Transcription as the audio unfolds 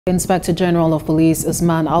Inspector General of Police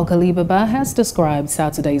Usman Alkali Baba has described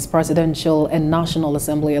Saturday's presidential and National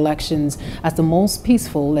Assembly elections as the most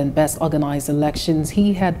peaceful and best organized elections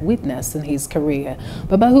he had witnessed in his career.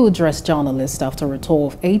 Baba, who addressed journalists after a tour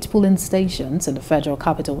of 8 polling stations in the Federal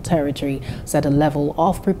Capital Territory, said the level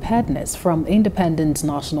of preparedness from independent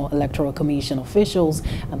National Electoral Commission officials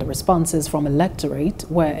and the responses from electorate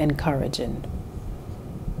were encouraging.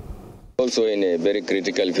 Also in a very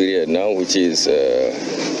critical period now, which is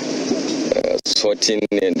sorting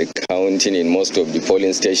and counting in most of the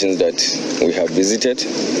polling stations that we have visited.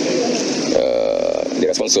 The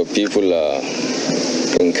response of people are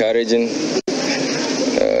encouraging.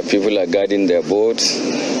 People are guarding their votes.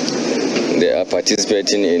 They are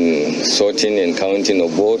participating in sorting and counting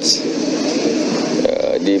of votes.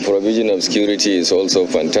 The provision of security is also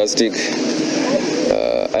fantastic.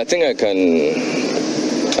 I think I can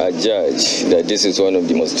judge that this is one of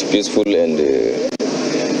the most peaceful and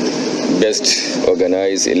best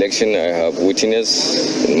organized election I have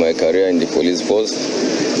witnessed in my career in the police force.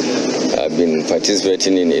 I've been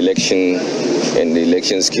participating in election and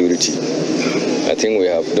election security. I think we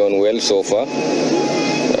have done well so far.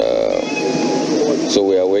 So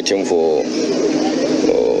we are waiting for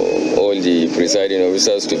all the presiding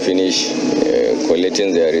officers to finish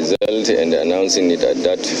collecting their result and announcing it at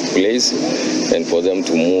that place, and for them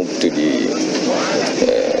to move to the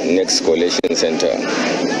next collation center.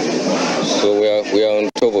 So we are on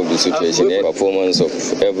top of the situation. The performance of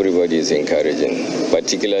everybody is encouraging,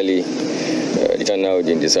 particularly the turnout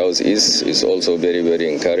in the southeast is also very,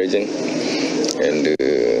 very encouraging, and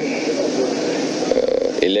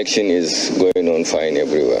election is going on fine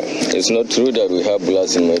everywhere. It's not true that we have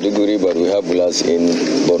blasts in Maiduguri, but we have blasts in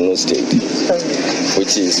Borno State,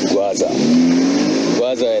 which is Gwaza.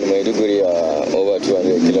 Gwaza and Maiduguri are over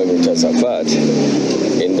 200 kilometers apart.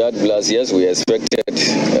 In that blast, yes, we expected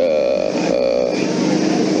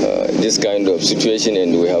this kind of situation,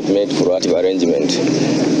 and we have made proactive arrangement.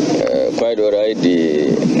 Quite all right,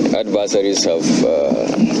 the adversaries have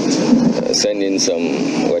sent in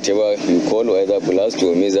some, whatever you call, whether blast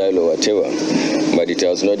or missile or whatever, but it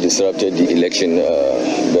has not disrupted the election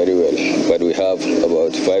very well. But we have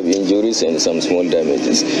about 5 injuries and some small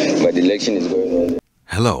damages, but the election is going on.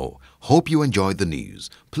 Hello, hope you enjoyed the news.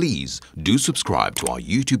 Please do subscribe to our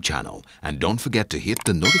YouTube channel and don't forget to hit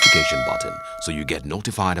the notification button so you get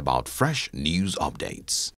notified about fresh news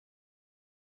updates.